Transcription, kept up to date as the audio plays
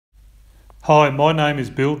Hi, my name is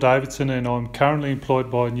Bill Davidson and I'm currently employed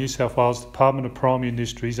by New South Wales Department of Primary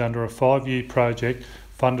Industries under a 5-year project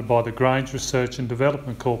funded by the Grains Research and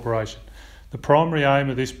Development Corporation. The primary aim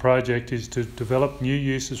of this project is to develop new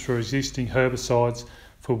uses for existing herbicides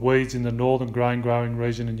for weeds in the northern grain growing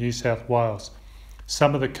region in New South Wales.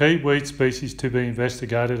 Some of the key weed species to be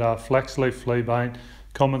investigated are flaxleaf fleabane,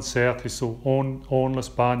 common sowthistle, awnless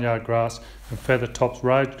barnyard grass and feathertop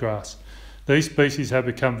rhodes grass. These species have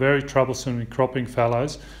become very troublesome in cropping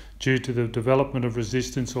fallows due to the development of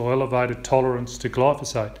resistance or elevated tolerance to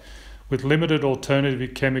glyphosate. With limited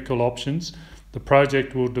alternative chemical options, the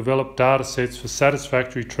project will develop data sets for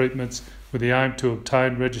satisfactory treatments with the aim to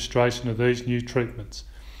obtain registration of these new treatments.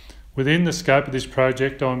 Within the scope of this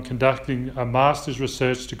project, I am conducting a master's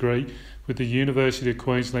research degree with the University of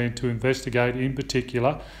Queensland to investigate in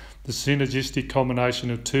particular the synergistic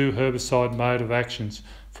combination of two herbicide mode of actions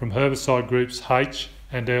from herbicide groups H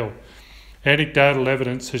and L. Anecdotal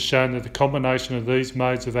evidence has shown that the combination of these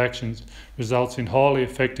modes of actions results in highly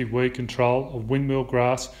effective weed control of windmill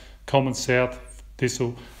grass, common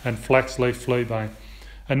sowthistle and flaxleaf fleabane.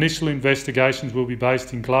 Initial investigations will be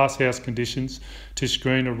based in glasshouse conditions to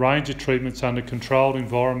screen a range of treatments under controlled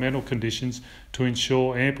environmental conditions to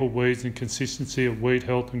ensure ample weeds and consistency of weed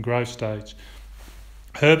health and growth stage.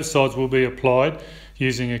 Herbicides will be applied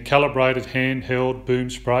using a calibrated handheld boom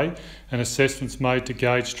spray and assessments made to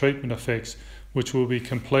gauge treatment effects, which will be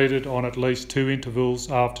completed on at least 2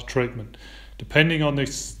 intervals after treatment. Depending on the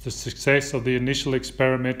success of the initial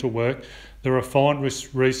experimental work, the refined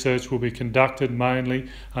research will be conducted mainly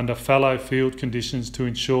under fallow field conditions to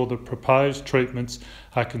ensure the proposed treatments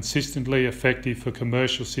are consistently effective for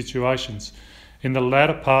commercial situations. In the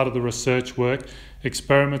latter part of the research work,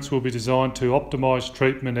 experiments will be designed to optimise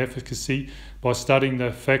treatment efficacy by studying the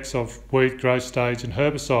effects of weed growth stage and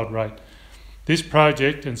herbicide rate. This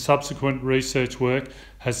project and subsequent research work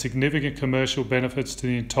has significant commercial benefits to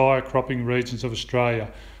the entire cropping regions of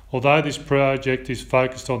Australia. Although this project is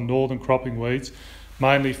focused on northern cropping weeds,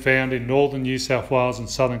 mainly found in northern New South Wales and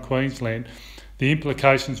southern Queensland, the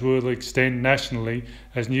implications will extend nationally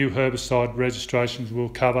as new herbicide registrations will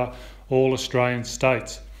cover all Australian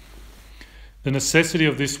states. The necessity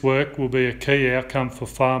of this work will be a key outcome for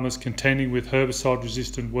farmers contending with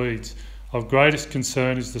herbicide-resistant weeds. Of greatest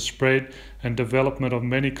concern is the spread and development of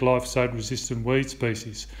many glyphosate-resistant weed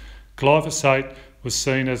species. Glyphosate was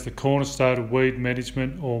seen as the cornerstone of weed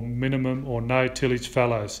management or minimum or no tillage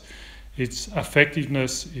fallows. Its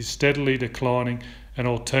effectiveness is steadily declining and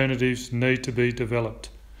alternatives need to be developed.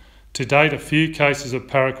 To date, a few cases of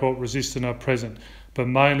paraquat resistant are present, but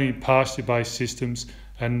mainly in pasture-based systems,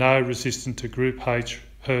 and no resistance to Group H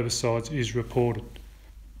herbicides is reported.